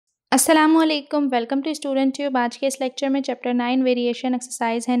अस्सलामुअलैकुम, welcome to student tube. आज के इस लेक्चर में चैप्टर 9 वेरिएशन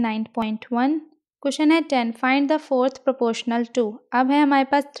एक्सरसाइज है 9.1। क्वेश्चन है 10 find the fourth proportional to. अब है हमारे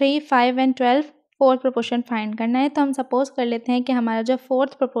पास 3, 5 एंड 12 फोर्थ प्रोपोर्शन फाइंड करना है। तो हम सपोज कर लेते हैं कि हमारा जो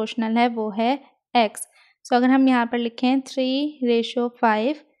फोर्थ प्रोपोर्शनल है वो है x। सो अगर हम यहाँ पर लिखें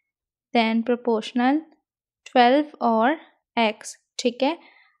 3:5 देन प्रोपोर्शनल 12 और x, ठीक है।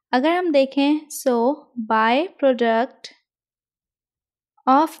 अगर हम देखें सो by product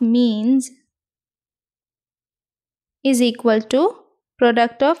of means is equal to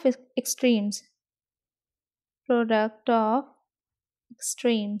product of extremes. Product of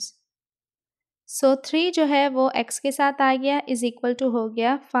extremes. So 3 जो है वो x के साथ आ गया is equal to हो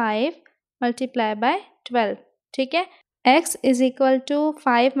गया 5 multiply by 12, ठीक है। x is equal to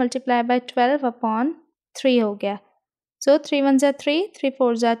 5 multiply by 12 upon 3 हो गया। So 3 1 जा 3, 3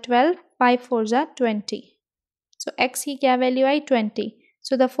 4 जा 12, 5 4 जा 20. So x की क्या value I 20।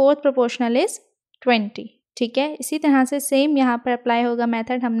 So the fourth proportional is 20, ठीक है। इसी तरह से सेम यहाँ पर अप्लाई होगा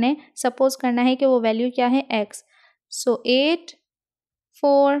मेथड। हमने सपोज करना है कि वो वैल्यू क्या है x। So 8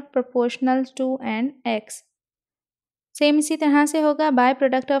 4 proportional to and x। Same इसी तरह से होगा by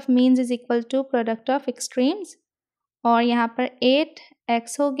product of means is equal to product of extremes, और यहाँ पर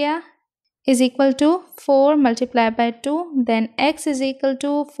 8x हो गया is equal to 4 multiply by 2, then x is equal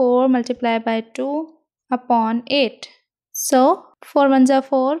to 4 multiply by 2 upon 8। So 4 1 जा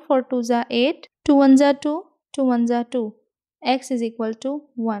 4, 4 2 जा 8, 2 1 जा 2, 2 1 जा 2, x इज इक्वल टू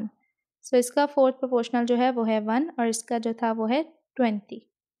 1। सो इसका फोर्थ प्रोपोर्शनल जो है वो है 1 और इसका जो था वो है 20।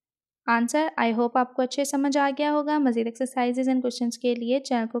 आंसर आई होप आपको अच्छे समझ आ गया होगा। मज़ीद एक्सरसाइजेज एंड क्वेश्चंस के लिए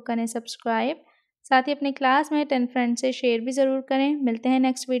चैनल को करें सब्सक्राइब, साथ ही अपनी क्लास में 10 फ्रेंड से शेयर भी ज़रूर करें। मिलते हैं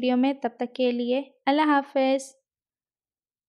नेक्स्ट वीडियो में, तब तक के लिए अल्लाह हाफिज़।